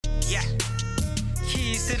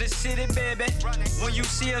to the city, baby. When you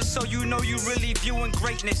see us, so you know you really viewing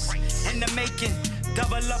greatness in the making.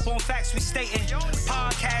 Double up on facts we stating.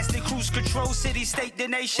 Podcasting, cruise control, city, state, the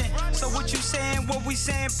nation. So what you saying, what we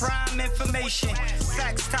saying, prime information.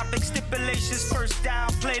 Facts, topics, stipulations, first down,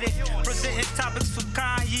 played it. Presenting topics for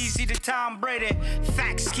Kanye, to Tom Brady.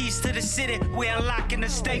 Facts, keys to the city, we unlocking the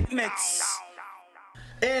statements.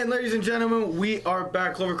 And ladies and gentlemen, we are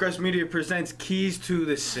back. Clovercrest Media presents Keys to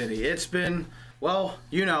the City. It's been, well,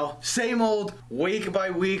 you know, same old week by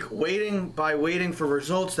week, waiting for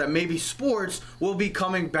results that maybe sports will be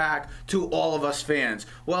coming back to all of us fans.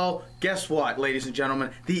 Well, guess what, ladies and gentlemen?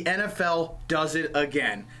 The NFL does it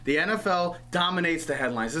again. The NFL dominates the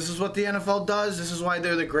headlines. This is what the NFL does. This is why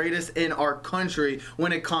they're the greatest in our country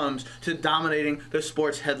when it comes to dominating the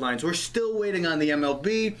sports headlines. We're still waiting on the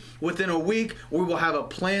MLB. Within a week, we will have a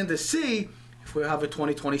plan to see if we'll have a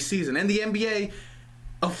 2020 season. And the NBA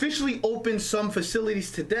officially opened some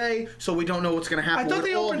facilities today, so we don't know what's going to happen. I thought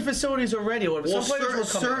they opened facilities already.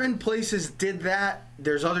 Certain places did that.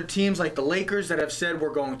 There's other teams like the Lakers that have said we're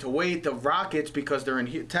going to wait. The Rockets, because they're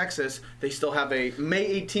in Texas, they still have a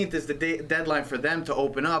May 18th is the deadline for them to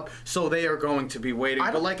open up, so they are going to be waiting.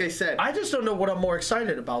 But like I said, I just don't know what I'm more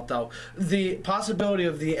excited about, though. The possibility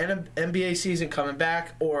of the NBA season coming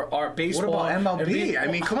back, or our baseball. What about MLB? I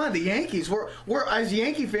mean, come on, the Yankees. We're as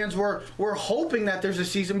Yankee fans, we're hoping that there's a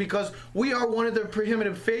season because we are one of the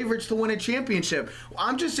preeminent favorites to win a championship.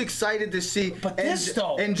 I'm just excited to see. But the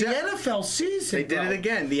NFL season, they did it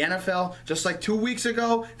again. The NFL, just like 2 weeks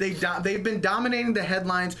ago, they've been dominating the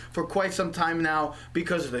headlines for quite some time now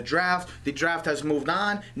because of the draft. The draft has moved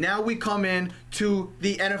on. Now we come in to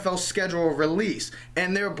the NFL schedule release,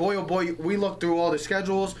 and there, boy oh boy, we looked through all the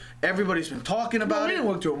schedules. Everybody's been talking about it. We didn't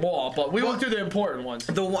look through them all, but we went through the important ones.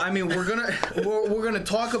 We're gonna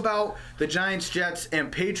talk about the Giants, Jets, and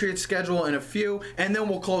Patriots schedule in a few, and then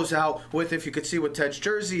we'll close out with, if you could see what Ted's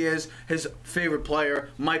jersey is, his favorite player,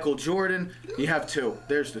 Michael Jordan. You have two.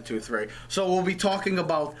 There's the 2-3. So we'll be talking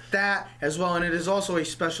about that as well, and it is also a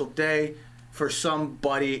special day for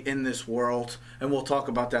somebody in this world, and we'll talk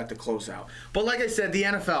about that to close out. But like I said, the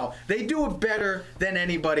NFL, they do it better than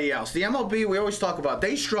anybody else. The MLB, we always talk about,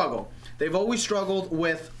 they struggle. They've always struggled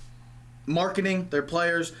with marketing their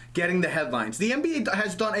players, getting the headlines. The NBA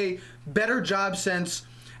has done a better job since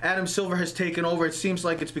Adam Silver has taken over. It seems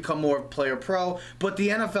like it's become more player pro, but the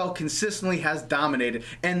NFL consistently has dominated,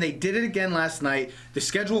 and they did it again last night. The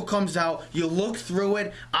schedule comes out. You look through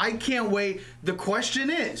it. I can't wait. The question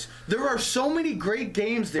is, there are so many great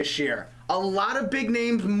games this year. A lot of big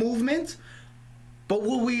names movement, but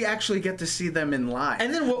will we actually get to see them in live?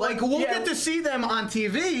 And then we'll get to see them on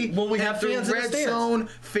TV. Will we have fans in the stands? Red Zone,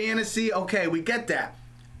 fantasy, okay, we get that.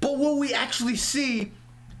 But will we actually see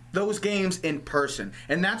those games in person?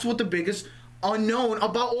 And that's what the biggest unknown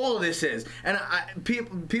about all of this is. And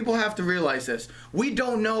people have to realize this. We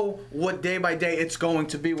don't know what day by day it's going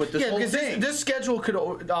to be with this whole thing. This schedule could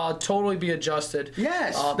totally be adjusted.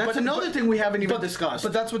 Yes, that's another thing we haven't even discussed.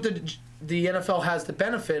 But that's what the NFL has the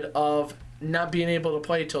benefit of not being able to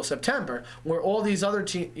play till September, where all these other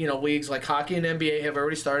leagues like hockey and NBA have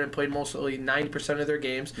already started and played mostly 90% of their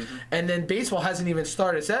games, and then baseball hasn't even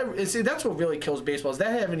started. So that's what really kills baseball, is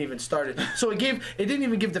that haven't even started. So it didn't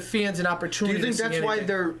even give the fans an opportunity. Do you think that's why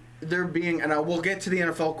they're being, and we'll get to the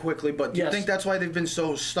NFL quickly, but do you think that's why they've been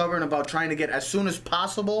so stubborn about trying to get as soon as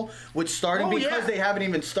possible with starting? Because they haven't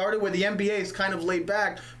even started, where the NBA is kind of laid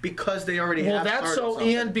back because they already have started. Well, that's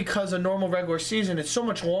and because a normal regular season, it's so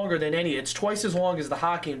much longer than any. It's twice as long as the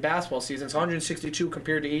hockey and basketball season. It's 162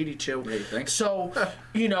 compared to 82. Yeah, you think? So,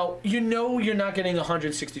 you know you're not getting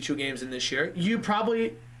 162 games in this year. You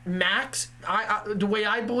probably max, the way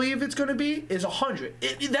I believe it's going to be, is 100.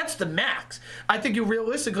 That's the max. I think you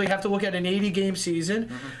realistically have to look at an 80-game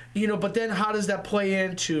season, but then how does that play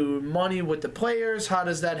into money with the players? How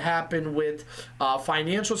does that happen with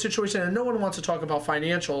financial situation? And no one wants to talk about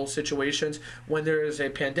financial situations when there is a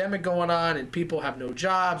pandemic going on and people have no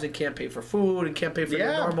jobs and can't pay for food and can't pay for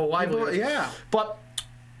their normal livelihood. But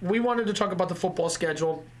we wanted to talk about the football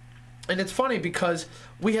schedule. And it's funny because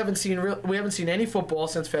we haven't seen any football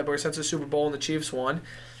since February, since the Super Bowl and the Chiefs won.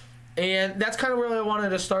 And that's kind of where I wanted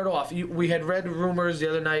to start off. We had read rumors the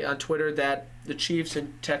other night on Twitter that the Chiefs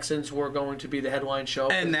and Texans were going to be the headline show.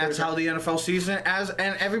 And that's how the NFL season,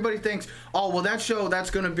 and everybody thinks, that's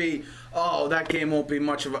going to be, that game won't be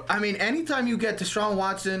much of a... I mean, anytime you get Deshaun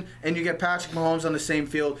Watson and you get Patrick Mahomes on the same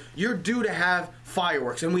field, you're due to have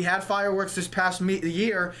fireworks. And we had fireworks this past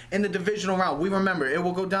year in the divisional round. We remember, it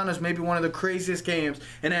will go down as maybe one of the craziest games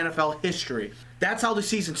in NFL history. That's how the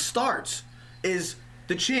season starts, is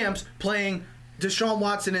the champs playing Deshaun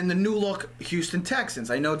Watson and the new look Houston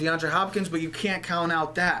Texans. I know DeAndre Hopkins, but you can't count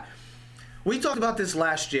out that. We talked about this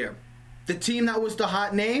last year. The team that was the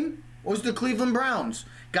hot name was the Cleveland Browns.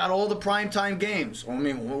 Got all the primetime games. I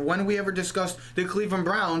mean, when we ever discussed the Cleveland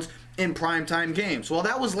Browns in primetime games? Well,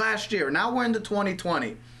 that was last year. Now we're into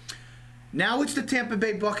 2020. Now it's the Tampa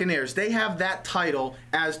Bay Buccaneers. They have that title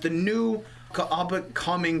as the new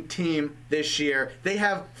up-and-coming team this year. They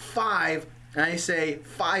have 5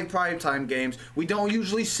 primetime games. We don't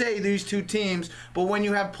usually say these two teams, but when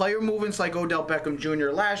you have player movements like Odell Beckham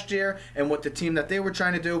Jr. last year and what the team that they were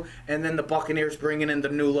trying to do, and then the Buccaneers bringing in the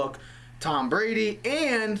new look Tom Brady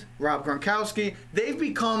and Rob Gronkowski, they've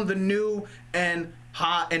become the new and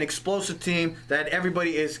hot and explosive team that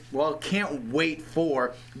everybody can't wait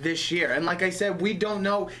for this year. And like I said, we don't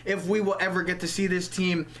know if we will ever get to see this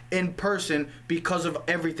team in person because of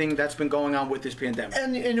everything that's been going on with this pandemic.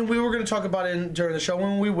 And we were going to talk about it during the show,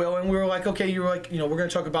 and we will. And we were like, okay, you were like, we're going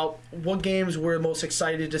to talk about what games we're most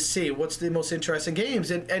excited to see. What's the most interesting games?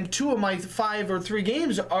 And 2 of my 5 or 3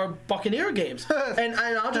 games are Buccaneer games. and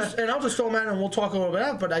I'll just throw them out and we'll talk a little bit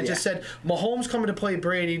out. But I just said Mahomes coming to play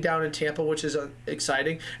Brady down in Tampa, which is exciting.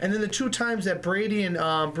 And then the 2 times that Brady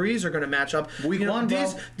and Breeze are going to match up. Week 1,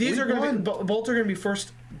 these are going to be both are going to be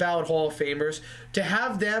first ballot Hall of Famers. To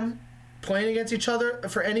have them playing against each other,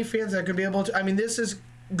 for any fans that could be able to, I mean, this is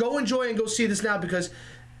go enjoy and go see this now because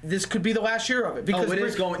this could be the last year of it. Because it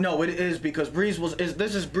is because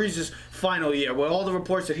this is Breeze's final year. With all the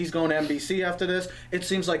reports that he's going to NBC after this, it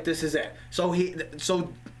seems like this is it. So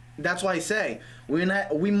that's why I say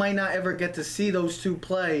we might not ever get to see those 2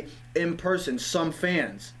 play in person. Some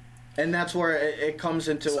fans, and that's where it comes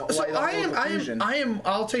into confusion.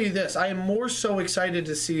 I'll tell you this: I am more so excited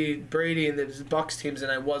to see Brady and the Bucks teams than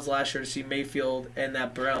I was last year to see Mayfield and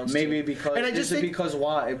that Browns. Maybe team. because and I just think, because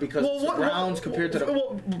why? Because the Browns compared to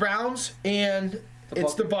the Browns and.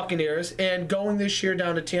 It's the Buccaneers, and going this year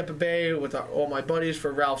down to Tampa Bay with all my buddies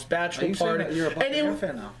for Ralph's bachelor party. You're a Buccaneer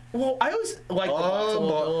fan now. Well, I always like the Bucs a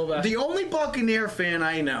little bit. The only Buccaneer fan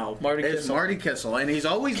I know is Marty Kissel, and he's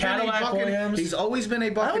always Cadillac been a Buccaneer. Williams. He's always been a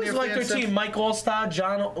Buccaneer fan. I always liked their team: Mike Allstott,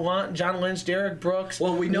 John Lynch, Derek Brooks.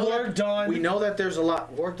 Well, we know Dunn. We know that there's a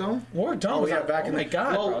lot. Warwick Dunn. Oh yeah, back in the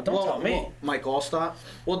God, bro! Don't tell me. Mike Allstott.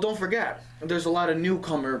 Well, don't forget. There's a lot of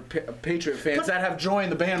newcomer Patriot fans that have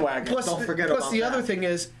joined the bandwagon. Don't forget about that. Plus, the other thing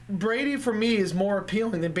is, Brady for me is more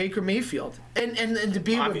appealing than Baker Mayfield, and to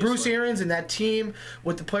be with Bruce Arians and that team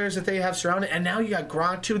with the players that they have surrounded, and now you got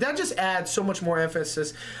Gronk too. That just adds so much more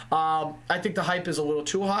emphasis. I think the hype is a little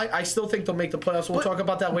too high. I still think they'll make the playoffs. We'll talk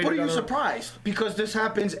about that later. But are you surprised? Because this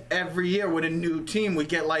happens every year with a new team. We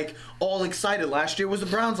get all excited. Last year was the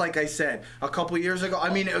Browns, like I said, a couple of years ago.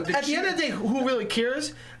 I mean, at the end of the day, who really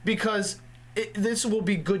cares? Because this will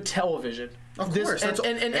be good television. Of course.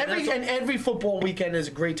 Every football weekend is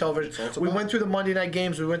great television. We went through the Monday night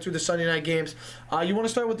games. We went through the Sunday night games. You want to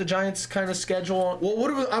start with the Giants kind of schedule?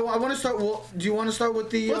 Well, I want to start. Well, do you want to start with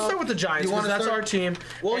the? Let's start with the Giants because that's our team.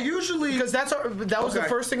 Well, usually because that was the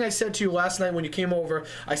first thing I said to you last night when you came over.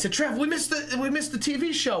 I said, Trev, we missed the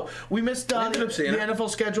TV show. We missed the NFL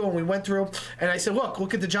schedule, and we went through. And I said,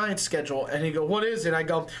 look at the Giants schedule. And he go, what is it? I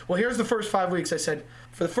go, well, here's the first 5 weeks. I said,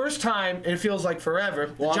 for the first time, and it feels like forever,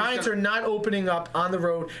 the Giants are not opening up on the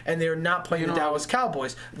road, and they're not playing the Dallas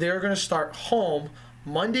Cowboys. They're going to start home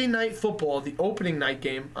Monday Night Football, the opening night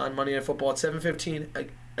game on Monday Night Football at 7:15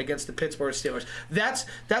 against the Pittsburgh Steelers. That's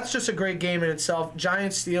just a great game in itself.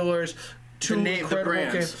 Giants, Steelers.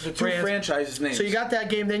 The two franchises names. So you got that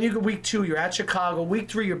game. Then you go week 2, you're at Chicago. Week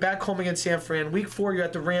 3, you're back home against San Fran. Week 4, you're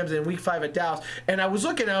at the Rams, and week 5 at Dallas. And I was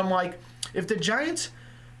looking, and I'm like, if the Giants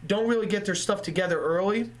don't really get their stuff together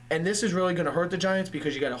early, and this is really going to hurt the Giants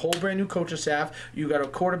because you got a whole brand new coaching staff, you got a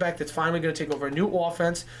quarterback that's finally going to take over a new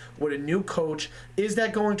offense with a new coach. Is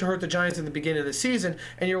that going to hurt the Giants in the beginning of the season?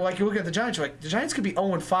 And you're looking at the Giants, you're like, the Giants could be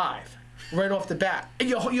 0-5 right off the bat. And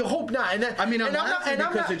you hope not. And I'm laughing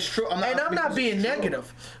because it's true. I'm not being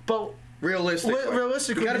negative, but realistically,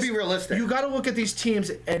 you got to be realistic. You got to look at these teams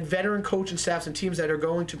and veteran coaching staffs and teams that are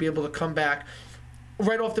going to be able to come back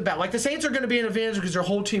right off the bat. Like the Saints are going to be an advantage because their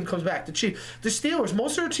whole team comes back. The Steelers,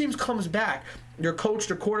 most of their teams comes back. Their coach,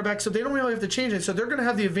 their quarterback, so they don't really have to change it. So they're going to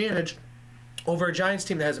have the advantage over a Giants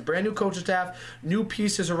team that has a brand new coaching staff, new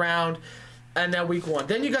pieces around, and that week 1.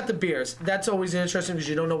 Then you got the Bears. That's always interesting because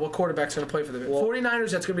you don't know what quarterback's going to play for the 49ers.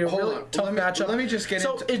 That's going to be a really tough matchup. Let me just get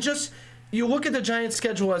into it. So you look at the Giants'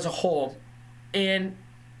 schedule as a whole, and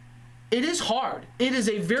it is hard. It is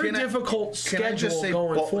a very difficult schedule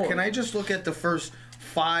going forward. Can I just look at the first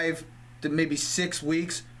 5 to maybe 6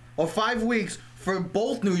 weeks or 5 weeks for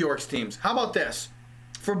both New York's teams? How about this?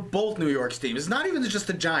 for both New York's teams. It's not even just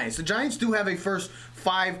the Giants. The Giants do have a first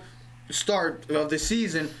 5 start of the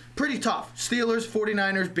season pretty tough. Steelers,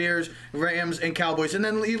 49ers, Bears, Rams, and Cowboys. And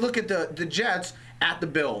then you look at the Jets at the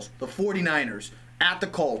Bills, the 49ers, at the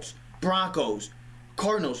Colts, Broncos,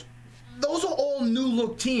 Cardinals. Those are all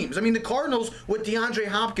new-look teams. I mean, the Cardinals with DeAndre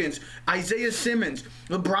Hopkins, Isaiah Simmons,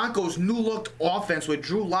 the Broncos, new-look offense with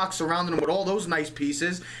Drew Lock surrounding them with all those nice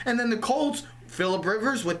pieces. And then the Colts, Phillip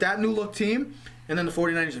Rivers with that new-look team. And then the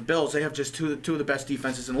 49ers and Bills, they have just two of the best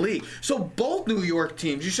defenses in the league. So both New York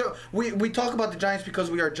teams, we talk about the Giants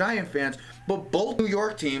because we are Giant fans, but both New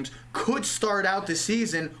York teams could start out the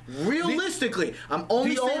season realistically. The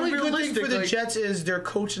only good thing for the Jets is their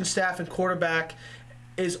coaching staff and quarterback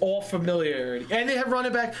is all familiarity, and they have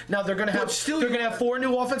running back. Now they're going to have 4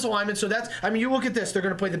 new offensive linemen. So that's, I mean, you look at this. They're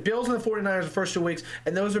going to play the Bills and the 49ers the first 2 weeks,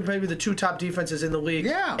 and those are maybe the 2 top defenses in the league.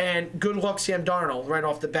 Yeah. And good luck, Sam Darnold, right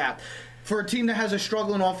off the bat. For a team that has a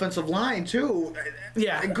struggling offensive line, too.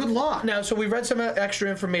 Yeah. Good luck. Now, so we read some extra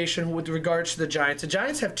information with regards to the Giants. The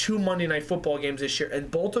Giants have 2 Monday Night Football games this year,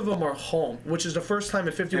 and both of them are home, which is the first time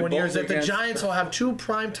in 51 years that the Giants will have 2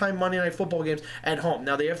 primetime Monday Night Football games at home.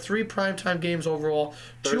 Now, they have 3 primetime games overall.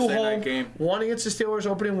 Thursday 2 home, night game. 1 against the Steelers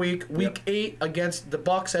opening week, Week 8 against the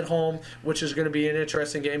Bucs at home, which is going to be an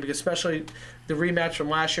interesting game because especially the rematch from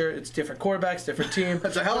last year, it's different quarterbacks, different team.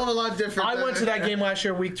 That's a hell of a lot different. I went to that game last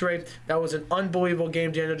year, Week 3. That was an unbelievable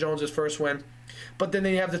game. Daniel Jones' first win. But then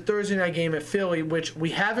they have the Thursday night game at Philly, which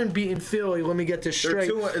we haven't beaten Philly. Let me get this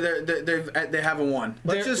straight. They haven't won.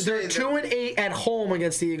 They're 2-8 at home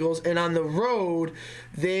against the Eagles, and on the road,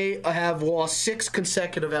 they have lost 6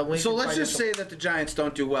 consecutive at Lincoln. So let's just say that the Giants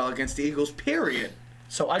don't do well against the Eagles, period.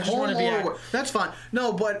 So I just want to be... That's fine.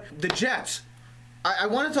 No, but the Jets... I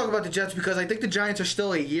want to talk about the Jets because I think the Giants are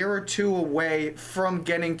still a year or 2 away from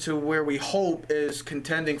getting to where we hope is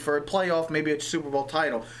contending for a playoff, maybe a Super Bowl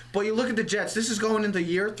title. But you look at the Jets. This is going into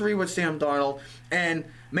year 3 with Sam Darnold, and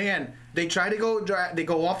man, they go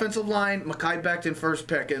offensive line. Mekhi Becton first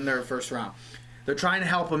pick in their first round. They're trying to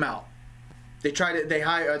help him out.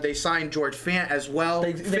 They signed George Fant as well.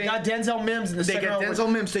 They got Denzel Mims in the second round. They get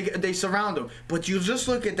Denzel Mims. They surround him. But you just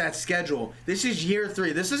look at that schedule. This is year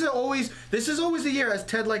 3. This is always the year, as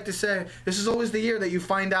Ted liked to say. This is always the year that you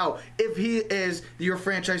find out if he is your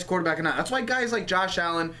franchise quarterback or not. That's why guys like Josh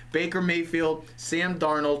Allen, Baker Mayfield, Sam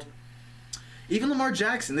Darnold, even Lamar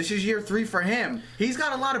Jackson. This is year 3 for him. He's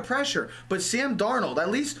got a lot of pressure. But Sam Darnold,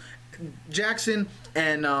 at least Jackson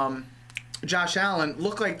and Josh Allen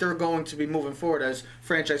look like they're going to be moving forward as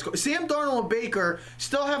franchise coach. Sam Darnold and Baker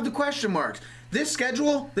still have the question marks. This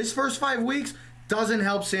schedule, this first 5 weeks, doesn't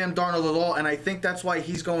help Sam Darnold at all, and I think that's why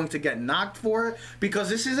he's going to get knocked for it, because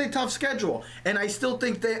this is a tough schedule. And I still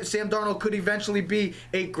think that Sam Darnold could eventually be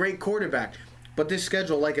a great quarterback. But this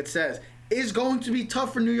schedule, like it says, is going to be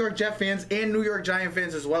tough for New York Jet fans and New York Giant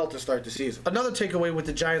fans as well to start the season. Another takeaway with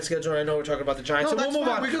the Giants schedule, and I know we're talking about the Giants, no, so we'll move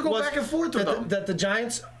on. We could go back and forth with them. That the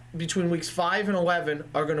Giants, between weeks 5 and 11,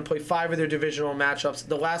 are going to play 5 of their divisional matchups.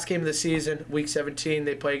 The last game of the season, week 17,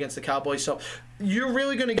 they play against the Cowboys. So you're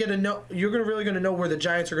really going to know where the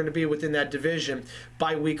Giants are going to be within that division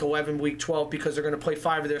by week 11, week 12, because they're going to play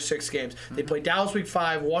 5 of their 6 games. Mm-hmm. They play Dallas week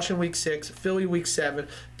 5, Washington week 6, Philly week 7.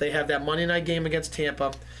 They have that Monday night game against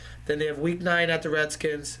Tampa. Then they have week 9 at the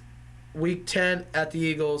Redskins, week 10 at the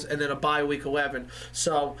Eagles, and then a bye week 11.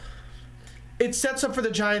 So it sets up for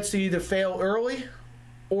the Giants to either fail early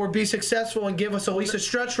or be successful and give us at least a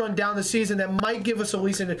stretch run down the season that might give us at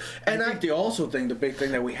least an... And I think the big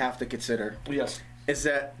thing that we have to consider is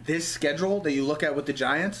that this schedule that you look at with the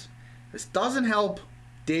Giants, this doesn't help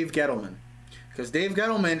Dave Gettleman. Because Dave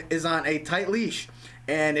Gettleman is on a tight leash.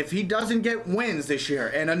 And if he doesn't get wins this year,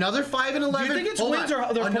 and another 5 and 11, do you think it's wins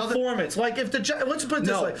or their performance? Like if the let's put it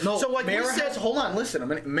this way. No. So like Mara said, hold on,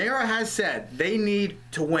 listen. Mara has said they need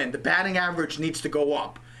to win. The batting average needs to go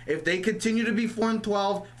up. If they continue to be 4-12,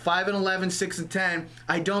 5-11, 6-10,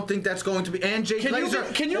 I don't think that's going to be. And Jay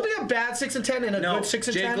Glazer, can you be a bad 6-10 and a good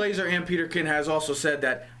 6-10? Jay Glazer and Peter King has also said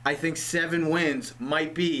that I think 7 wins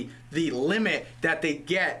might be the limit that they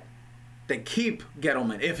get. They keep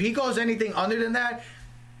Gettleman. If he goes anything other than that,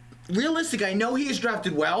 realistic, I know he has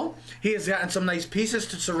drafted well. He has gotten some nice pieces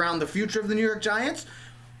to surround the future of the New York Giants.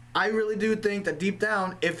 I really do think that deep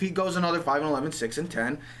down, if he goes another 5-11,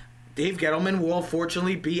 6-10, Dave Gettleman will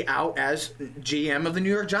unfortunately be out as GM of the New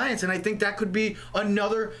York Giants, and I think that could be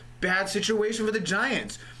another bad situation for the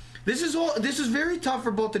Giants. This is very tough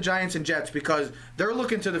for both the Giants and Jets because they're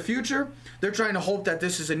looking to the future. They're trying to hope that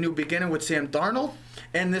this is a new beginning with Sam Darnold,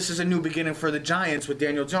 and this is a new beginning for the Giants with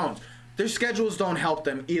Daniel Jones. their schedules don't help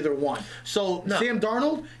them either one. So No. Sam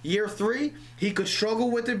Darnold, year 3, he could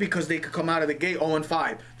struggle with it because they could come out of the gate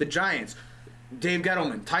 0-5. The Giants, Dave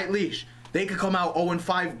Gettleman, tight leash. They could come out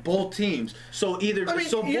 0-5, both teams. So either I mean,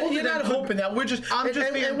 so both you're of them not could- hoping that. We're just I'm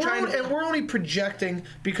just being trying to. and we're only projecting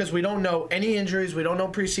because we don't know any injuries. We don't know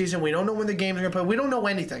preseason. We don't know when the games are going to play. We don't know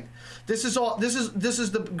anything. This is all. This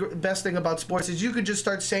is the best thing about sports is you could just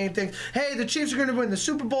start saying things. Hey, the Chiefs are going to win the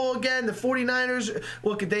Super Bowl again. The 49ers,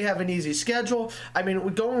 look, they have an easy schedule. I mean,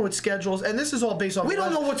 we're going with schedules, and this is all based on. We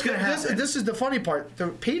don't know what's gonna happen. This is the funny part. The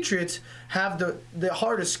Patriots have the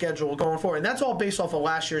hardest schedule going forward, and that's all based off of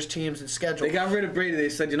last year's teams and schedule. They got rid of Brady. They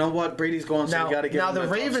said, you know what, Brady's going, so we got to get. Now him the that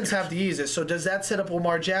tough Ravens schedule. have the easiest. So does that set up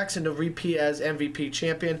Lamar Jackson to repeat as MVP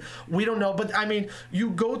champion? We don't know. But I mean, you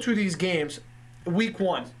go through these games. Week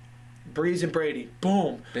 1, Breeze and Brady,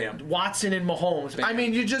 boom. Bam. Watson and Mahomes. Bam. I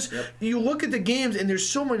mean, you look at the games and there's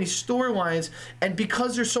so many storylines, and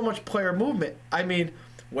because there's so much player movement. I mean,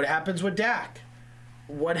 what happens with Dak?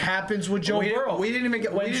 What happens with Joe Burrow? We didn't even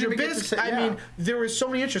get. We didn't even get to say, I mean, there was so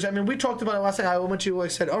many interests. I mean, we talked about it last night. I went to you. I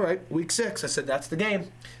said, "All right, week 6." I said, "That's the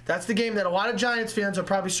game. That's the game that a lot of Giants fans are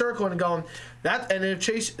probably circling and going that." And if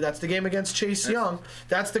Chase, that's the game against Chase Young.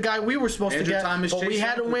 That's the guy we were supposed Andrew to get. Thomas, But we Chase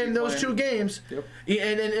had to Young win would be those playing. 2 games. Yep.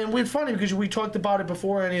 And we're funny because we talked about it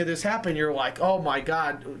before any of this happened. You're like, "Oh my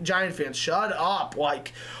God, Giant fans, shut up!"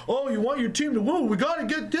 Like, "Oh, you want your team to win? We got to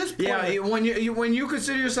get this player." Yeah, when you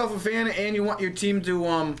consider yourself a fan and you want your team to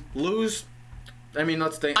lose, I mean,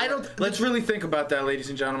 let's think. Let's really think about that, ladies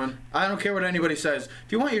and gentlemen. I don't care what anybody says.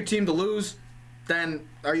 If you want your team to lose, then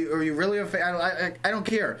are you really a fan? I don't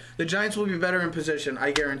care. The Giants will be better in position, I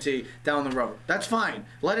guarantee, down the road. That's fine.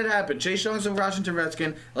 Let it happen. Chase Young's a Washington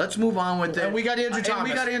Redskin. Let's move on with it. And we got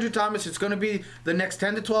Andrew Thomas. It's going to be the next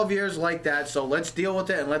 10 to 12 years like that. So let's deal with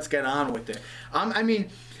it and let's get on with it.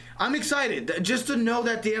 I'm excited just to know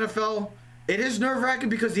that the NFL. It is nerve-wracking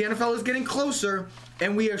because the NFL is getting closer,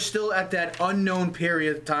 and we are still at that unknown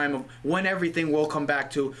period of time of when everything will come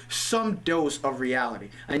back to some dose of reality.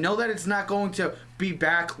 I know that it's not going to be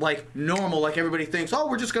back like normal, like everybody thinks, oh,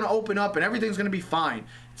 we're just going to open up and everything's going to be fine.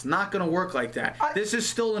 It's not going to work like that. This is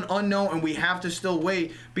still an unknown, and we have to still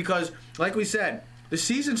wait because, like we said, the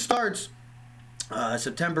season starts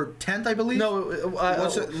September 10th, I believe. No,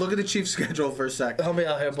 look at the Chiefs' schedule for a sec. help me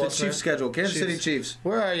out here, The boss. Chiefs' schedule, Kansas City Chiefs.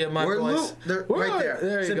 Where are you, my boys? They're Where right are there. you?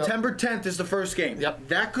 There you go. September 10th is the first game. Yep.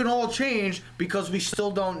 That could all change because we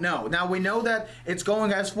still don't know. Now, we know that it's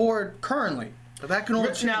going as forward currently. But that can all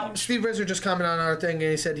change. Now, Steve Rizzo just commented on our thing, and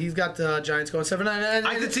he said he's got the Giants going 7-9.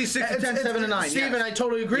 I could see 6-10, 7-9. Steve, yes. and I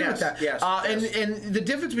totally agree Yes, with that. yes, yes. And the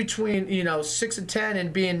difference between 6-10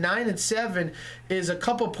 and being 9-7 is a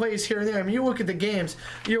couple plays here and there. I mean, you look at the games,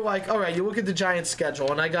 you're like, all right. You look at the Giants'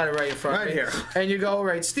 schedule, and I got it right in front of Right me. here. And you go, all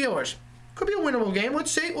right, Steelers. Could be a winnable game. Let's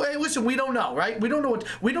say, hey, listen, we don't know, right? We don't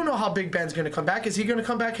know how Big Ben's going to come back. Is he going to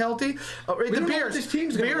come back healthy? The don't know Bears, what this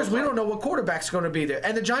team's gonna Bears, look we like. don't know what quarterback's going to be there.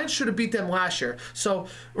 And the Giants should have beat them last year. So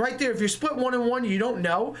right there, if you're split 1-1, you don't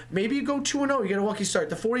know. Maybe you go 2-0. You get a lucky start.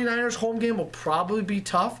 The 49ers home game will probably be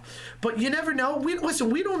tough, but you never know. We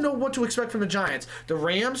don't know what to expect from the Giants. The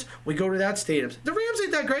Rams, we go to that stadium. The Rams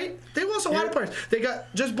ain't that great. They lost a lot of players. They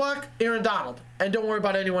got just Black, Aaron Donald, and don't worry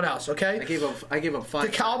about anyone else. Okay. I gave up 5.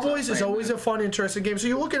 The Cowboys is always a fun, interesting game. So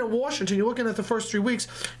you're looking at Washington, you're looking at the first 3 weeks.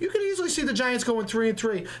 You could easily see the Giants going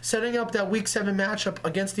 3-3, setting up that Week 7 matchup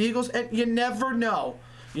against the Eagles, and you never know.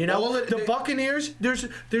 The Buccaneers,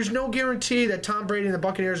 there's no guarantee that Tom Brady and the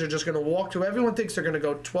Buccaneers are just going to walk through. Everyone thinks they're going to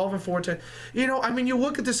go 12-14. You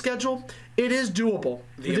look at the schedule, it is doable.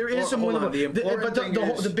 There is some winnable.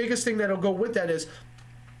 But the biggest thing that'll go with that is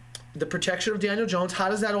the protection of Daniel Jones. How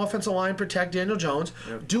does that offensive line protect Daniel Jones?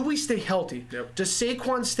 Yep. Do we stay healthy? Yep. Does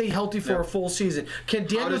Saquon stay healthy for a full season?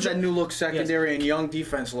 How does that new look secondary and young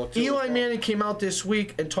defense look? Eli Manning came out this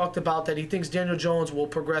week and talked about that he thinks Daniel Jones will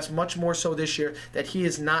progress much more so this year, that he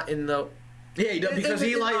is not in the... Yeah, because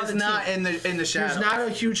Eli is not in the shadow. There's not a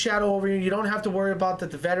huge shadow over you. You don't have to worry about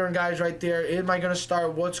that. The veteran guy's right there. Am I going to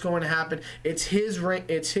start? What's going to happen? It's his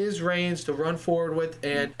reins to run forward with,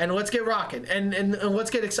 and let's get rocking. And let's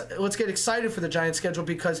get excited for the Giants schedule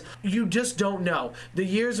because you just don't know. The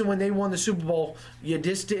years when they won the Super Bowl, you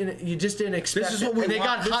just didn't expect. This is what we and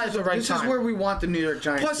want. They got hot at the right time. This is where we want the New York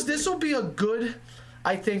Giants. Plus, this will be a good,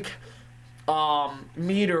 I think,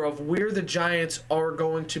 meter of where the Giants are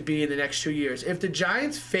going to be in the next 2 years. If the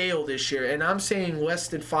Giants fail this year, and I'm saying less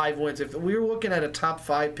than 5 wins, if we were looking at a top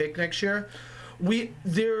 5 pick next year,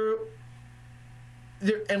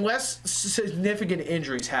 unless significant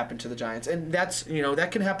injuries happen to the Giants, and that's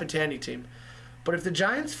that can happen to any team. But if the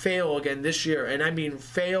Giants fail again this year, and I mean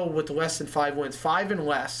fail with less than 5 wins, 5 and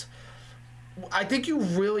less, I think you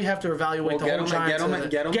really have to evaluate the whole Giants.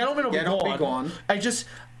 Gettleman will be gone.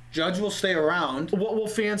 Judge will stay around. What will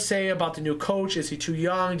fans say about the new coach? Is he too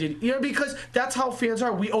young? Because that's how fans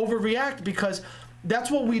are. We overreact because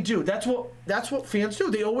that's what we do. That's what fans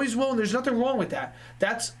do. They always will, and there's nothing wrong with that.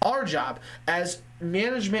 That's our job as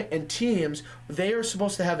management and teams. They are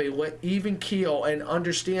supposed to have a even keel and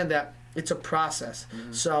understand that it's a process.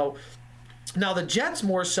 Mm-hmm. So now the Jets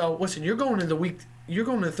more so. Listen, you're going into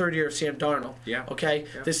the third year of Sam Darnold. Yeah. Okay?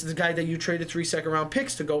 Yeah. This is the guy that you traded 3 second-round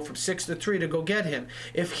picks to go from 6 to 3 to go get him.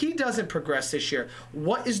 If he doesn't progress this year,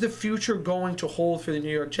 what is the future going to hold for the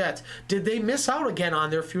New York Jets? Did they miss out again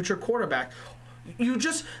on their future quarterback?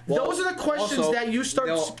 Those are the questions also, that you start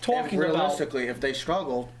talking about. Realistically, if they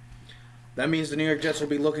struggle, that means the New York Jets will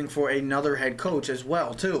be looking for another head coach as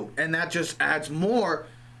well, too. And that just adds more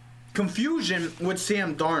confusion with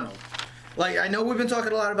Sam Darnold. Like, I know we've been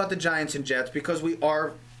talking a lot about the Giants and Jets because we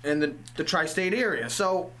are in the tri-state area.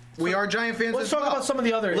 So we are Giant fans. Let's talk about some of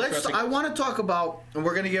the other interesting. I want to talk about, and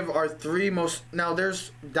we're going to give our 3 most. Now,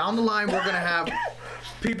 there's down the line, we're going to have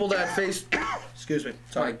people that face. Excuse me.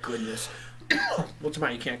 Sorry. My goodness. What's the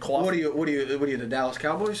matter? You can't cough. What are you? The Dallas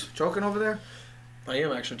Cowboys choking over there? I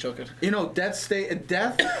am actually choking.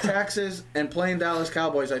 Death, taxes, and playing Dallas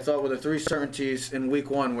Cowboys, I thought were the 3 certainties in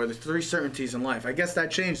week 1, were the 3 certainties in life. I guess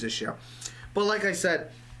that changed this year. But like I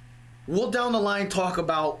said, we'll down the line talk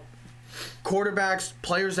about quarterbacks,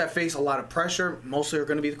 players that face a lot of pressure. Mostly are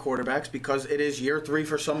going to be the quarterbacks because it is year 3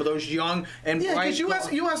 for some of those young and bright. Yeah,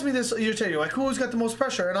 because you asked me this. You're like, who's got the most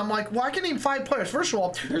pressure? And I'm like, well, I can name 5 players. First of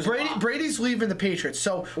all, Brady's leaving the Patriots,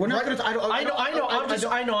 so we're not going to.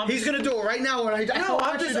 I know. He's going to do it right now. I'm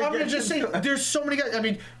going to just say there's so many guys. I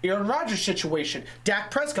mean, Aaron Rodgers' situation, Dak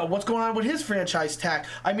Prescott. What's going on with his franchise tag?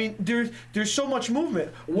 I mean, there's so much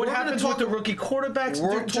movement. What happens with the rookie quarterbacks?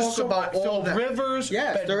 We're talking about all Phil Rivers.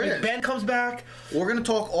 Yes, there is. Ben comes back. We're going to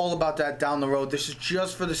talk all about that down the road. This is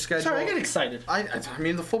just for the schedule. Sorry, I get excited. I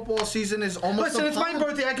mean, the football season is almost. Listen, it's my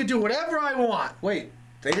birthday. I can do whatever I want. Wait,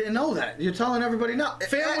 they didn't know that. You're telling everybody now.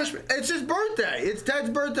 It's his birthday. It's Ted's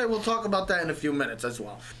birthday. We'll talk about that in a few minutes as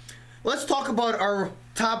well. Let's talk about our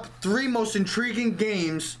top 3 most intriguing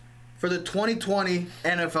games for the 2020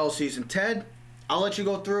 NFL season. Ted, I'll let you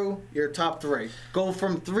go through your top 3. Go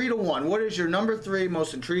from 3 to 1. What is your number 3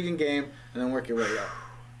 most intriguing game? And then work your way up.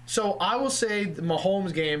 So I will say the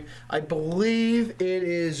Mahomes game. I believe it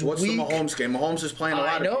is. What's the Mahomes game? Mahomes is playing a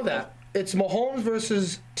lot. I know that. It's Mahomes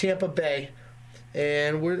versus Tampa Bay,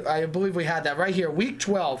 and I believe we had that right here, week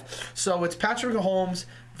 12. So it's Patrick Mahomes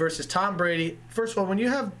versus Tom Brady. First of all, when you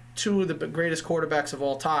have 2 of the greatest quarterbacks of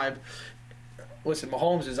all time. Listen,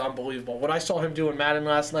 Mahomes is unbelievable. What I saw him do in Madden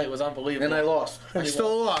last night was unbelievable. And I lost. I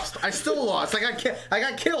still lost. I got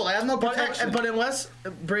killed. I have no protection. But unless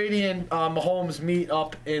Brady and Mahomes meet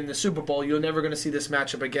up in the Super Bowl, you're never going to see this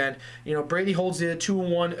matchup again. Brady holds the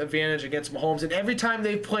 2-1 advantage against Mahomes, and every time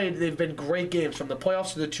they've played, they've been great games from the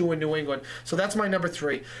playoffs to the 2 in New England. So that's my number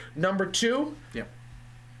 3. Number 2. Yeah.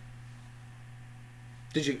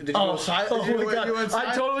 Did you go silent? Oh my God.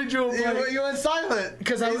 I totally drew a blank. You went silent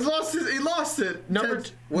because he lost it. Number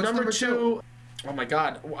 2. Oh my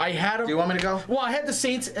God, I had him. Do you want me to go? Well, I had the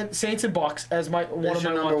Saints and Bucks as one of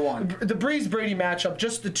my number 1. The Breeze Brady matchup,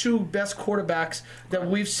 just the 2 best quarterbacks that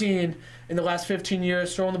we've seen in the last 15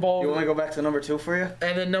 years throwing the ball. You want to go back to number 2 for you?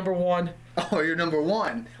 And then number 1. Oh, you're number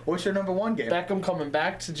 1. What's your number 1 game? Beckham coming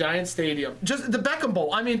back to Giant Stadium. Just the Beckham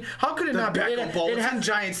Bowl. I mean, how could it not be? The Beckham Bowl. It's in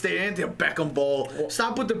Giant Stadium. It ain't the Beckham Bowl.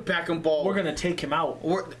 Stop with the Beckham Bowl. We're gonna take him out.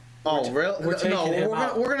 Really? We're taking him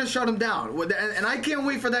out. We're going to shut him down. And I can't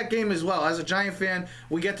wait for that game as well. As a Giant fan,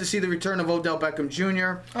 we get to see the return of Odell Beckham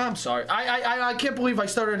Jr. I'm sorry. I can't believe I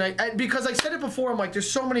started because I said it before. I'm like,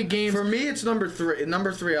 there's so many games. For me, it's number 3.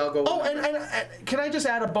 Number 3, I'll go with. Oh, and can I just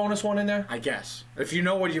add a bonus one in there? I guess. If you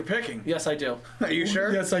know what you're picking. Yes, I do. Are you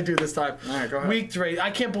sure? Yes, I do this time. All right, go ahead. Week 3.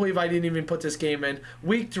 I can't believe I didn't even put this game in.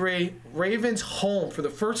 Week 3, Ravens home for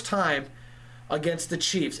the first time against the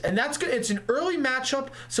Chiefs, and that's good. It's an early matchup,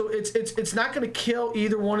 so it's not going to kill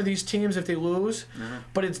either one of these teams if they lose,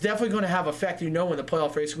 but it's definitely going to have effect, in the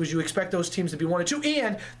playoff race, because you expect those teams to be 1 and 2.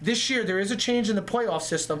 And this year there is a change in the playoff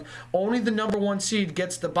system. Only the number 1 seed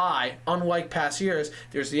gets the bye. Unlike past years,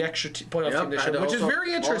 there's the extra playoff team this year, which is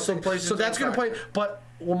very interesting. So that's going to play, but.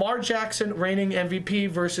 Lamar Jackson reigning MVP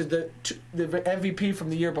versus the MVP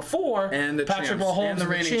from the year before, and the Patrick champs. Mahomes and the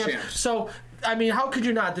reigning champs. So, I mean, how could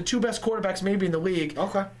you not? The 2 best quarterbacks maybe in the league.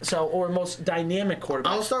 Okay. So, or most dynamic quarterbacks.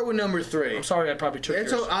 I'll start with number 3. I'm sorry, I probably took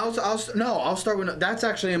yours. I'll start with. That's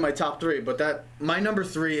actually in my top 3, but my number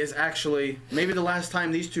 3 is actually maybe the last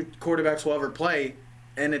time these 2 quarterbacks will ever play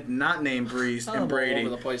and it's not named Breeze and Brady. All over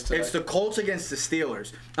the place today. It's the Colts against the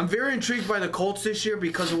Steelers. I'm very intrigued by the Colts this year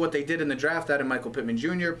because of what they did in the draft, adding Michael Pittman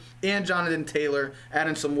Jr. and Jonathan Taylor,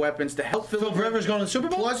 adding some weapons to help Philip Rivers going to the Super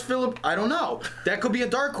Bowl? Plus Philip, I don't know. That could be a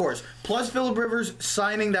dark horse. Plus Philip Rivers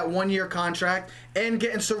signing that 1-year contract and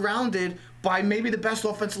getting surrounded by maybe the best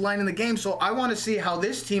offensive line in the game. So I want to see how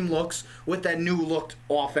this team looks with that new looked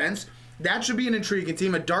offense. That should be an intriguing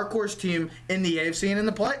team, a dark horse team in the AFC and in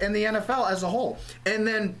the NFL as a whole. And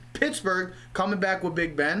then Pittsburgh coming back with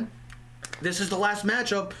Big Ben. This is the last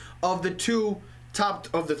matchup of the top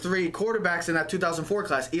of the 3 quarterbacks in that 2004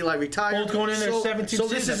 class. Eli retired. Both going in their 17th So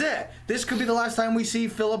this season. is it. This could be the last time we see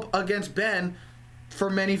Philip against Ben for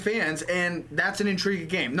many fans, and that's an intriguing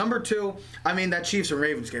game. Number 2, I mean, that Chiefs and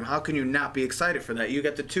Ravens game. How can you not be excited for that? You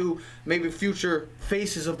get the 2 maybe future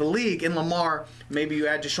faces of the league in Lamar. Maybe you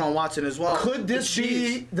add Deshaun Watson as well. Could this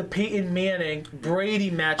be the Peyton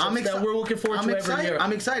Manning-Brady matchup that we're looking forward to every year?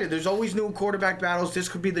 I'm excited. There's always new quarterback battles. This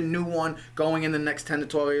could be the new one going in the next 10 to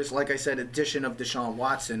 12 years. Like I said, addition of Deshaun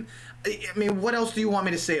Watson. I mean, what else do you want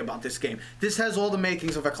me to say about this game? This has all the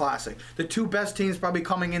makings of a classic. The 2 best teams probably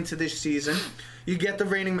coming into this season. You get the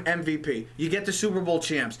reigning MVP. You get the Super Bowl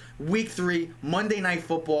champs. Week 3, Monday Night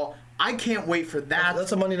Football. I can't wait for that.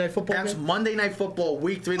 That's a Monday Night Football game? That's Monday Night Football,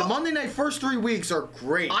 Week 3. The Monday Night first 3 weeks are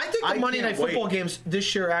great. I think the Monday Night Football games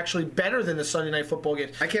this year are actually better than the Sunday Night Football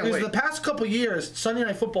games. I can't wait. Because the past couple years, Sunday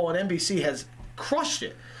Night Football on NBC has crushed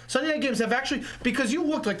it. Sunday night games have actually, because you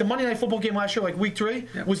looked like the Monday Night Football game last year, like week 3,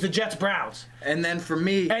 was the Jets-Browns. And then for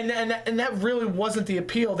me... And that really wasn't the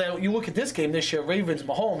appeal that you look at this game this year,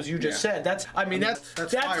 Ravens-Mahomes, you just said. That's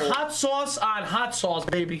hot sauce on hot sauce,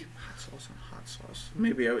 baby. Hot sauce.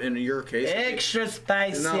 Maybe in your case... Extra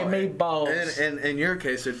spicy meatballs. And in your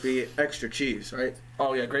case, it'd be extra cheese, right?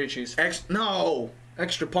 Oh, yeah, great cheese.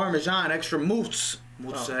 Extra Parmesan, extra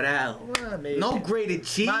mozzarella. No grated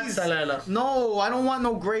cheese. Mozzarella. No, I don't want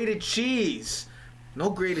no grated cheese. No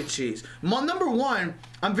grated cheese. Number 1,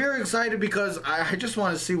 I'm very excited because I just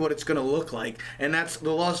want to see what it's going to look like. And that's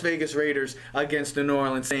the Las Vegas Raiders against the New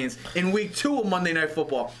Orleans Saints in Week 2 of Monday Night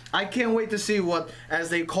Football. I can't wait to see what, as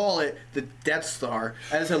they call it, the Death Star,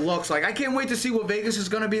 as it looks like. I can't wait to see what Vegas is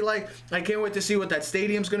going to be like. I can't wait to see what that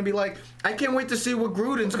stadium's going to be like. I can't wait to see what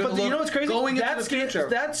Gruden's going to look like. But you know what's crazy? Going into the future.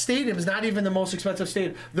 That stadium is not even the most expensive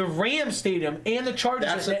stadium. The Rams Stadium and the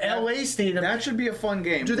Chargers, LA Stadium. That should be a fun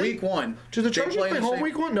game. Week 1. Do the Chargers play home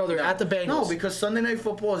Week 1? No, they're at the Bengals. No, because Sunday Night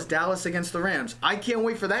Football is Dallas against the Rams. I can't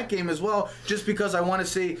wait for that game as well, just because I want to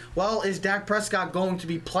see, well, is Dak Prescott going to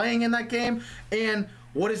be playing in that game? And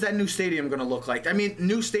what is that new stadium going to look like? I mean,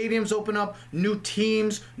 new stadiums open up, new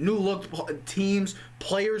teams, new look teams,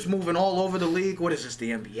 players moving all over the league. What is this,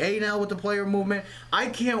 the NBA now with the player movement? I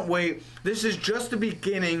can't wait. This is just the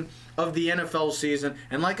beginning of the NFL season.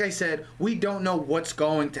 And like I said, we don't know what's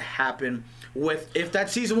going to happen with if that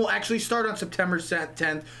season will actually start on September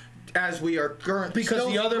 10th. As we are currently... Because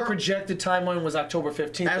the other projected timeline was October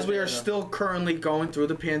 15th. As we are still currently going through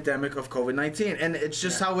the pandemic of COVID-19. And it's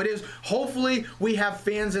just how it is. Hopefully, we have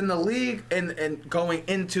fans in the league and going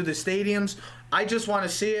into the stadiums. I just want to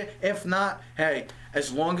see it. If not, hey,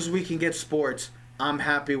 as long as we can get sports, I'm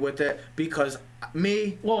happy with it. Because I'm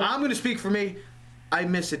going to speak for me. I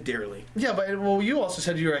miss it dearly. Yeah, but you also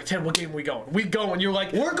said you were like, Ted, what game are we going? We go, and you're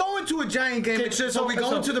like, we're going to a Giant game. It's just, are we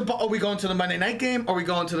going to the Monday night game? Or are we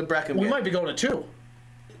going to the Breckenridge game? We might be going to 2.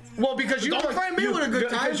 Well, because you don't frame me with a good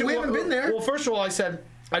time. We haven't been there. Well, first of all, I said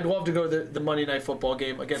I'd love to go to the Monday Night Football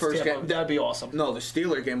game against Tampa. That'd be awesome. No, the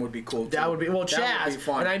Steeler game would be cool, too. That would be, Chaz. That would be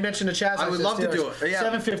fun. And I mentioned the Chaz. I would love to do it. Yeah.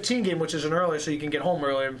 7:15 game, which is an earlier, so you can get home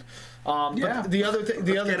earlier. But the other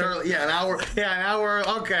thing, an hour.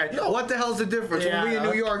 Okay. No. What the hell's the difference? We'll be in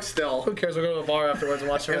New York still. Who cares? We'll go to the bar afterwards and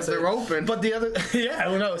watch the rest of it. They're open. But the other,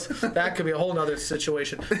 who knows? That could be a whole nother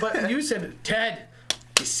situation. But you said, Ted,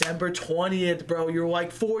 December 20th, bro. You're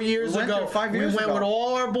like 4 years ago. 5 years ago. We went with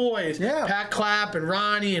all our boys. Yeah. Pat Clapp and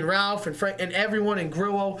Ronnie and Ralph and Frank and everyone in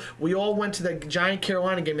Grillo. We all went to the Giant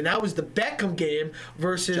Carolina game, and that was the Beckham game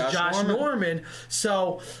versus Josh Norman.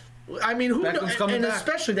 So, I mean, who knows? And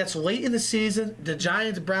especially that's late in the season. The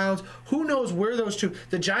Giants, Browns. Who knows where those two?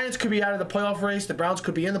 The Giants could be out of the playoff race. The Browns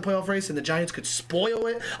could be in the playoff race, and the Giants could spoil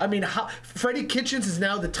it. I mean, Freddie Kitchens is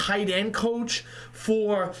now the tight end coach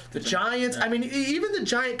for the Giants. Yeah. I mean, even the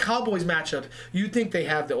Giant Cowboys matchup. You think they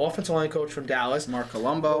have the offensive line coach from Dallas, Mark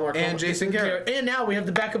Colombo, and Jason Garrett, and now we have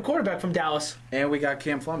the backup quarterback from Dallas, and we got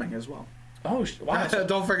Cam Fleming as well. Oh, wow!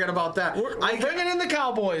 Don't forget about that. We're bringing in the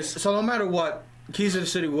Cowboys. So no matter what, Keys of the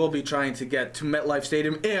City will be trying to get to MetLife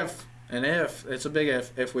Stadium if it's a big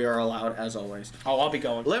if we are allowed, as always. Oh, I'll be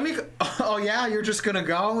going. Oh yeah, you're just gonna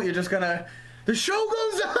go? You're just gonna The show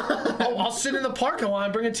goes on. Oh, I'll sit in the parking lot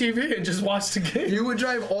and bring a TV and just watch the game. You would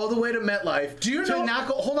drive all the way to MetLife. Do you know?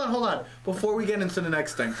 Hold on. Before we get into the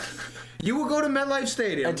next thing, you will go to MetLife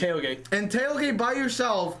Stadium And tailgate. and tailgate by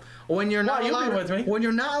yourself when you're not you'll be allowed. with me. When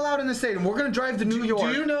you're not allowed in the stadium, we're gonna drive to New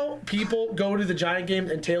York. Do you know people go to the Giant game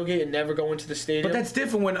and tailgate and never go into the stadium? But that's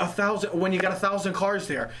different when you got 1,000 cars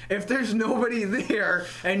there. If there's nobody there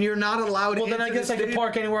and you're not allowed, well, then I guess I can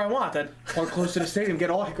park anywhere I want then. Park close to the stadium, get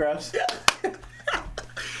autographs.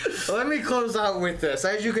 Let me close out with this.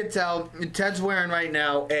 As you can tell, Ted's wearing right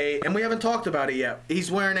now and we haven't talked about it yet. He's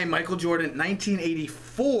wearing a Michael Jordan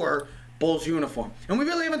 1984 Bulls uniform, and we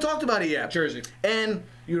really haven't talked about it yet. Jersey. And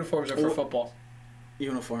Uniforms are for football.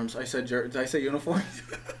 uniforms. Did I say uniforms?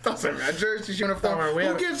 Doesn't matter. Jersey's uniform. Don't worry,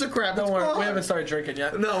 Who gives a crap? Don't It's worry, gone. we haven't started drinking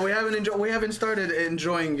yet. No, we haven't started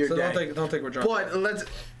enjoying your So day. don't think we're drunk. But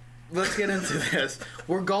let's get into this.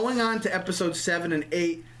 We're going on to episode 7 and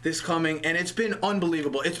 8 this coming, and it's been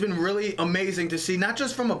unbelievable. It's been really amazing to see, not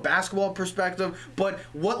just from a basketball perspective, but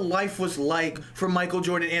what life was like for Michael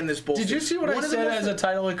Jordan and this Bulls. Did you see what I said as a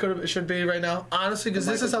title it should be right now? Honestly, because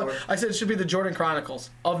this is how Michael Jordan. I said it should be the Jordan Chronicles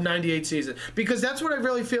of '98 season. Because that's what I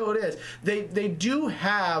really feel it is. They do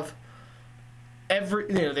have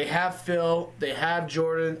they have Phil, they have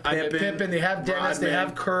Jordan, Pippen, they have Dennis, they Rodman,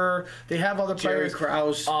 have Kerr, they have other Jerry players,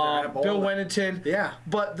 Krause, they have all Bill the- Wennington. Yeah.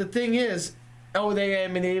 But the thing is, they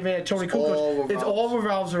even had Tony all Kukoc. It all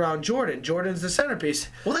revolves around Jordan. Jordan's the centerpiece.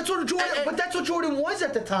 Well, that's what Jordan. But that's what Jordan was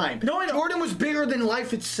at the time. No, I know. Jordan was bigger than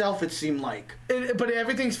life itself. It seemed like. But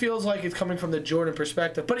everything feels like it's coming from the Jordan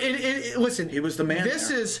perspective. But listen, He was the man This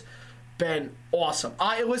there. has been awesome.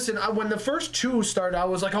 When the first two started, I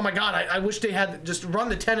was like, oh my god, I wish they had just run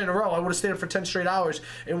the 10 in a row. I would have stayed up for 10 straight hours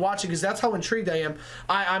and watched it because that's how intrigued I am.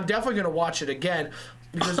 I'm definitely going to watch it again.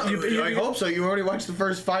 Because I hope so. You already watched the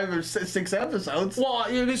first 5 or 6 episodes. Well,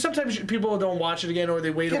 sometimes people don't watch it again or they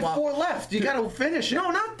wait You a have while. 4 left. You got to finish it.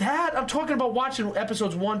 No, not that. I'm talking about watching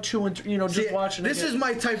episodes 1, 2, and 3, just See, watching. This is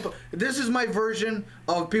my type. This is my version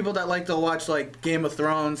of people that like to watch like Game of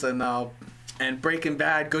Thrones and Breaking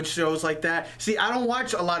Bad, good shows like that. See, I don't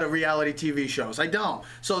watch a lot of reality TV shows. I don't.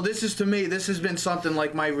 So this is, to me, this has been something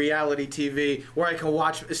like my reality TV where I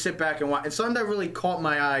can sit back and watch. And something that really caught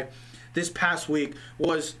my eye this past week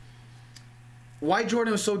was why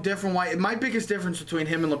Jordan was so different. My biggest difference between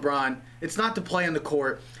him and LeBron, it's not the play on the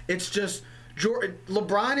court. It's just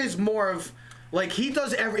LeBron is more of like he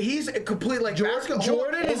does he's a complete like basketball.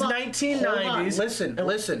 Jordan is Hold on. 1990s.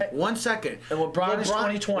 Listen. 1 second. And LeBron is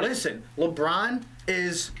 2020. Listen, LeBron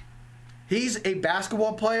he's a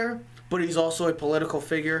basketball player, but he's also a political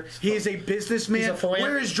figure. He is a businessman. He's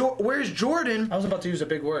a Where's Jordan? I was about to use a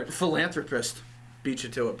big word. Philanthropist. Beat you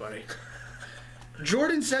to it, buddy.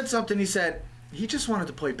 Jordan said something. He said he just wanted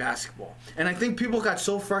to play basketball, and I think people got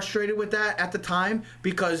so frustrated with that at the time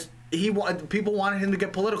because people wanted him to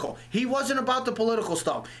get political. He wasn't about the political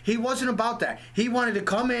stuff. He wasn't about that. He wanted to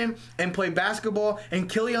come in and play basketball and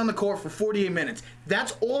kill you on the court for 48 minutes.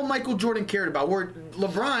 That's all Michael Jordan cared about. Where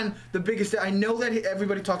LeBron, the biggest, I know that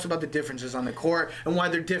everybody talks about the differences on the court and why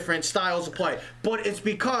they're different styles of play, but it's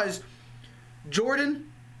because Jordan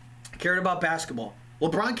cared about basketball.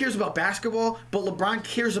 LeBron cares about basketball, but LeBron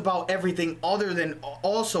cares about everything other than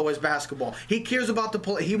also as basketball. He cares about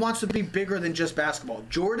he wants to be bigger than just basketball.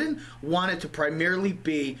 Jordan wanted to primarily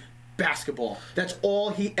be basketball. That's all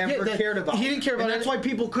he ever cared about. He didn't care about and that's why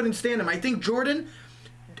people couldn't stand him. I think Jordan,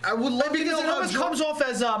 I would love Because to it know almost comes off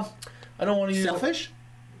as I don't want to use selfish.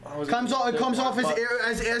 It comes off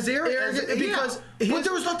as arrogant because but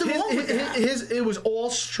there was nothing wrong with that. It was all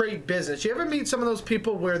straight business. You ever meet some of those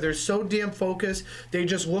people where they're so damn focused, they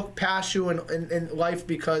just look past you in life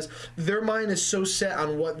because their mind is so set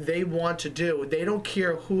on what they want to do. They don't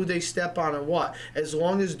care who they step on or what, as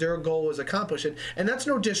long as their goal is accomplished. And that's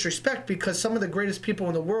no disrespect because some of the greatest people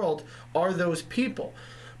in the world are those people.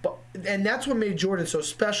 And that's what made Jordan so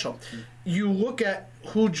special. You look at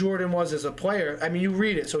who Jordan was as a player. I mean, you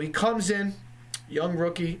read it. So he comes in, young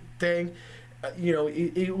rookie thing. He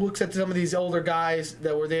looks at some of these older guys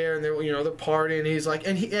that were there, and they're partying. He's like,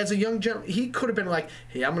 and he as a young gentleman, he could have been like,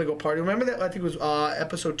 "Hey, I'm gonna go party." Remember that? I think it was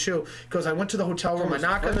episode 2. Because I went to the hotel room, I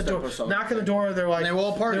knock on the door, and they're like, and they were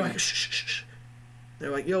all partying. They're like, shh, shh, shh. They're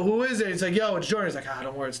like, yo, who is it? He's like, yo, it's Jordan. He's like,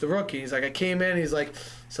 don't worry, it's the rookie. He's like, I came in. He's like,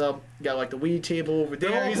 so you got like the weed table over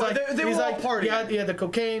there. He's like, they were all partying. Yeah, the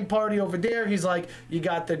cocaine party over there. He's like, you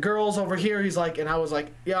got the girls over here. He's like, and I was like,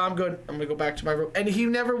 yeah, I'm good. I'm gonna go back to my room. And he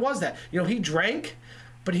never was that. He drank,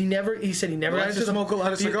 But he said he never got Likes into to smoke a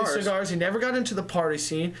lot of cigars. He never got into the party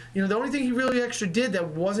scene. You know, the only thing he really extra did that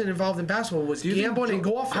wasn't involved in basketball was gambling and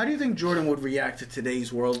golfing. How do you think Jordan would react to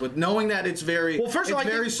today's world with knowing that it's very,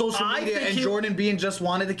 very social media and Jordan being just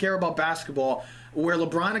wanted to care about basketball, where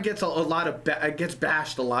LeBron gets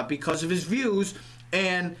bashed a lot because of his views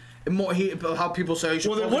and more how people say.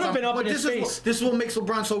 Well, there would have been up in his face. This is what makes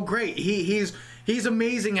LeBron so great. He's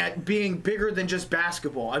amazing at being bigger than just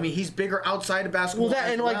basketball. I mean, he's bigger outside of basketball.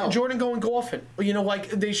 Well, like Jordan going golfing. You know, like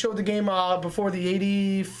they showed the game before the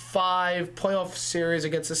 '85 playoff series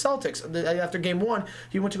against the Celtics. After Game 1,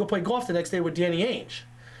 he went to go play golf the next day with Danny Ainge,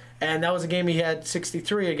 and that was a game he had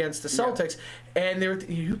 63 against the Celtics. Yeah. And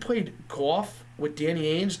you played golf with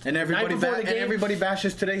Danny Ainge, and everybody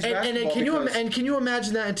bashes today's basketball. And can you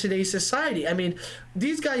imagine that in today's society? I mean,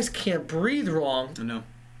 these guys can't breathe wrong. No.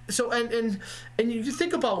 So and you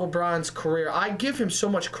think about LeBron's career. I give him so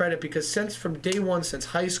much credit because from day one, since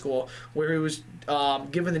high school, where he was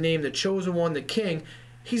given the name the Chosen One, the King,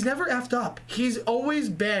 he's never effed up. He's always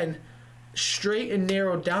been straight and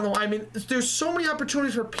narrow down the line. I mean, there's so many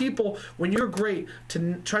opportunities for people when you're great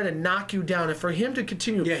to try to knock you down, and for him to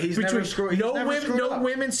continue. Yeah, he's never screwed. No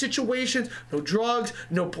women situations, no drugs,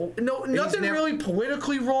 nothing really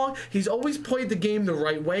politically wrong. He's always played the game the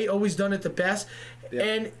right way, always done it the best,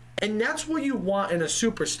 and that's what you want in a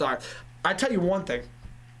superstar. I tell you one thing,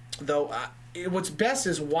 though. What's best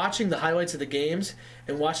is watching the highlights of the games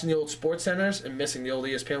and watching the old sports centers and missing the old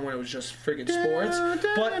ESPN when it was just friggin' sports.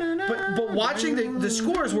 But watching the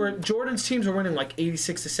scores where Jordan's teams were winning like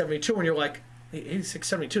 86-72, and you're like,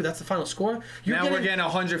 86-72, that's the final score? We're getting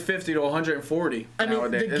 150 to 140 I mean,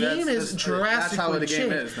 nowadays. The game is drastically That's how the game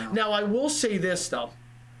changed. is now. Now, I will say this, though.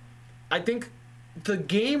 I think the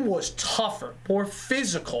game was tougher, more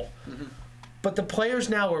physical. Mm-hmm. But the players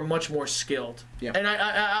now are much more skilled. Yeah. And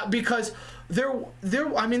I because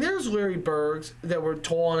there's Larry Birds that were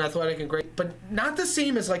tall and athletic and great, but not the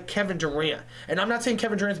same as like Kevin Durant. And I'm not saying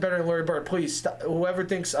Kevin Durant's better than Larry Bird. Please, whoever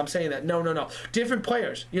thinks I'm saying that, no. Different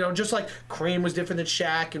players. You know, just like Kareem was different than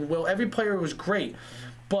Shaq and Will. Every player was great.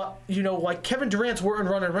 But, you know, like Kevin Durant's weren't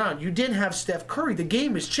running around. You didn't have Steph Curry. The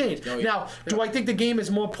game has changed. Oh, yeah. Now, do I think the game is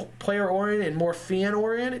more player-oriented and more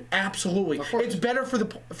fan-oriented? Absolutely. It's better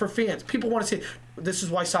for fans. People want to see it. This is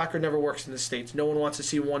why soccer never works in the States. No one wants to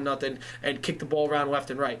see 1-0 and kick the ball around left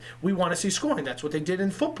and right. We want to see scoring. That's what they did in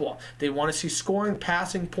football. They want to see scoring,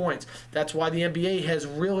 passing, points. That's why the NBA has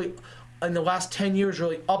really, in the last 10 years,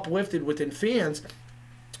 really uplifted within fans.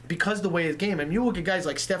 Because of the way of the game. I mean, you look at guys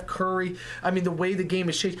like Steph Curry. I mean, the way the game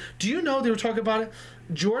has changed. Do you know, they were talking about it,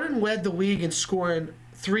 Jordan led the league in scoring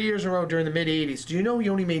 3 years in a row during the mid-'80s. Do you know he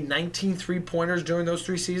only made 19 three-pointers during those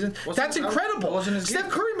 3 seasons? That's incredible. That wasn't his game.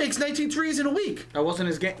 Steph Curry makes 19 threes in a week. That wasn't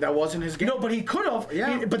his game. No, but he could have.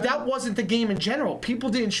 Yeah. But that wasn't the game in general. People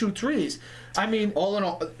didn't shoot threes. I mean, all in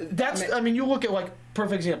all, you look at, like,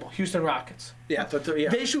 perfect example, Houston Rockets. Yeah.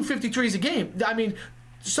 They shoot 53s a game. I mean,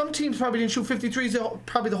 some teams probably didn't shoot 53s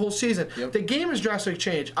probably the whole season. Yep. The game has drastically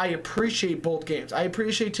changed. I appreciate both games. I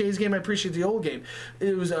appreciate today's game. I appreciate the old game.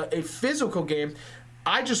 It was a physical game.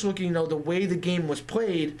 I just look at, the way the game was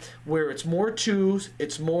played, where it's more twos,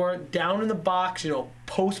 it's more down in the box,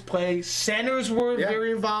 post play. Centers were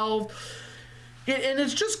very involved. And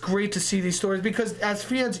it's just great to see these stories because as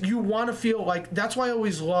fans, you want to feel like that's why I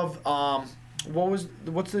always love.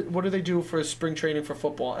 What do they do for spring training for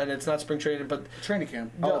football? And it's not spring training, but training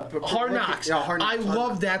camp. Hard Knocks. Yeah, Hard Knocks. I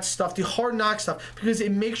love that stuff, the Hard Knocks stuff, because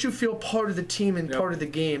it makes you feel part of the team and part of the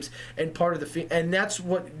games and part of and that's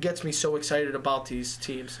what gets me so excited about these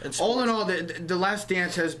teams. And sports. All in all, the Last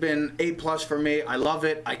Dance has been A+ for me. I love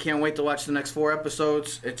it. I can't wait to watch the next 4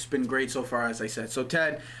 episodes. It's been great so far, as I said. So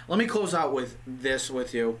Ted, let me close out with this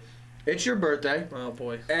with you. It's your birthday. Oh,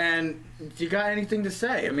 boy. And you got anything to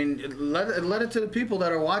say? I mean, let it to the people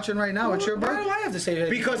that are watching right now. It's your birthday. Why do I have to say that?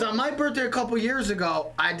 Because on my birthday a couple years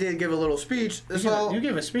ago, I did give a little speech. You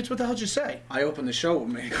gave a speech? What the hell did you say? I opened the show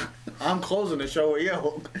with me. I'm closing the show with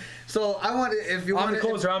you. So I want if you want. I'm the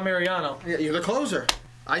closer. I'm Mariano. Yeah, you're the closer.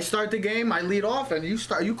 I start the game, I lead off, and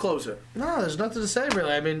you close it. No, there's nothing to say,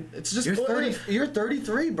 really. I mean, it's just... You're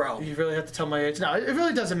 33, bro. You really have to tell my age. No, it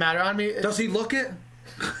really doesn't matter. I mean... Does he look it?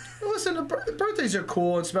 Listen, birthdays are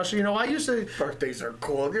cool, and especially, I used to... Birthdays are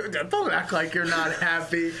cool. Don't act like you're not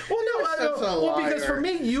happy. Well, because for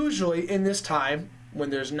me, usually, in this time,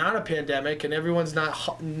 when there's not a pandemic and everyone's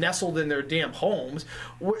not nestled in their damn homes...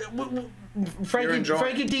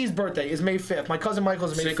 Frankie D's birthday is May 5th. My cousin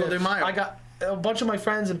Michael's May 5th. Cinco de Mayo. a bunch of my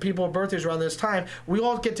friends and people with birthdays around this time, we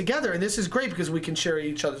all get together, and this is great because we can share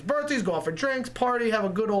each other's birthdays, go out for drinks, party, have a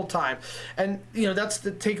good old time. And, that's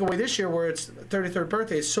the takeaway this year where it's 33rd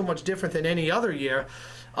birthday is so much different than any other year.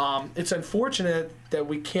 It's unfortunate that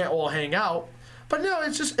we can't all hang out. But no,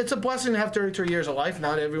 it's a blessing to have 33 years of life.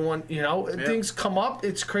 Not everyone, things come up.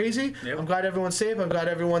 It's crazy. Yep. I'm glad everyone's safe. I'm glad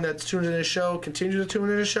everyone that's tuned in the show continues to tune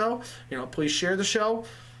in the show. Please share the show.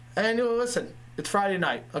 And listen, it's Friday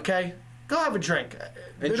night, okay? Go have a drink.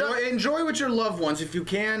 Enjoy with your loved ones if you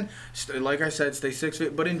can. Like I said, stay 6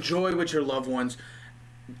 feet, but enjoy with your loved ones.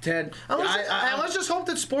 Ted, and let's just hope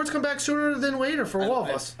that sports come back sooner than later for all of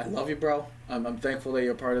us. I love you, bro. I'm thankful that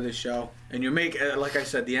you're part of this show, and you make, like I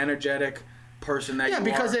said, the energetic person that you are. Yeah,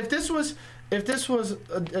 because if this was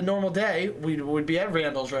a normal day, we would be at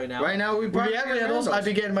Randall's right now. Right now, we'd be at Randall's. I'd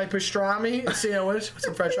be getting my pastrami sandwich with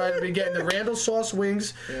some French fries. I'd be getting the Randall's sauce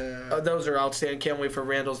wings. Yeah. Those are outstanding. Can't wait for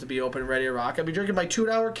Randall's to be open, ready to rock. I'd be drinking my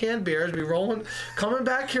 2-hour canned beers. Be rolling, coming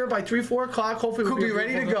back here by 3-4 o'clock. Hopefully, we'll be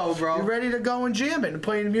ready to go, bro. Be ready to go and jamming and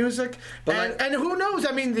playing music. And who knows?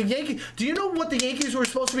 I mean, the Yankees. Do you know what the Yankees were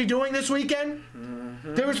supposed to be doing this weekend?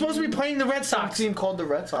 They were supposed to be playing the Red Sox. Some team called the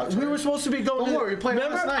Red Sox. We were supposed to be going. Don't worry, we played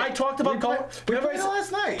last night. I talked about going. We played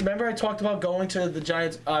last night. Remember, I talked about going to the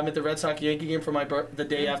Giants at the Red Sox Yankee game for the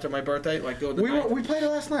day after my birthday. We played it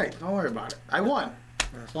last night. Don't worry about it. I won.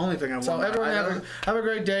 That's the only thing I won. So everyone have a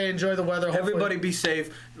great day. Enjoy the weather. Hopefully. Everybody be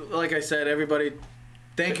safe. Like I said, everybody,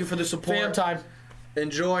 thank you for the support. Fam time.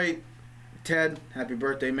 Enjoy. Ted, happy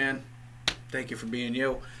birthday, man. Thank you for being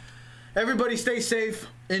you. Everybody stay safe.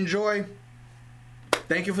 Enjoy.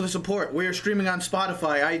 Thank you for the support. We are streaming on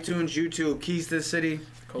Spotify, iTunes, YouTube, Keys to the City,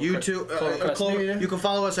 YouTube. You can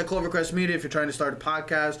follow us at Clovercrest Media if you're trying to start a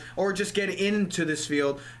podcast or just get into this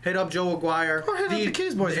field. Hit up Joe Aguirre. Or hit up the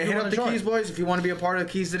Keys Boys. Hit up the Keys Boys if you want to be a part of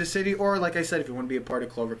Keys to the City. Or, like I said, if you want to be a part of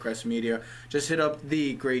Clovercrest Media, just hit up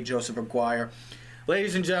the great Joseph Aguirre.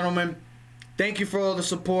 Ladies and gentlemen, thank you for all the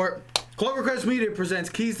support. Clovercrest Media presents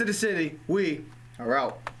Keys to the City. We are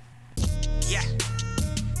out. Yeah.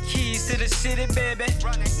 Keys to the city, baby.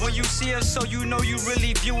 When you see us, so you know you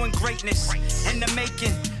really viewing greatness in the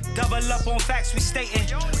making. Double up on facts we stating.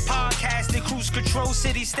 Podcasting, cruise control,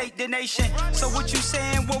 city, state, the nation. So what you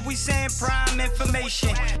saying, what we saying, prime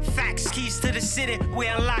information. Facts, keys to the city, we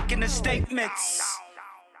unlocking the statements.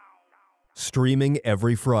 Streaming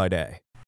every Friday.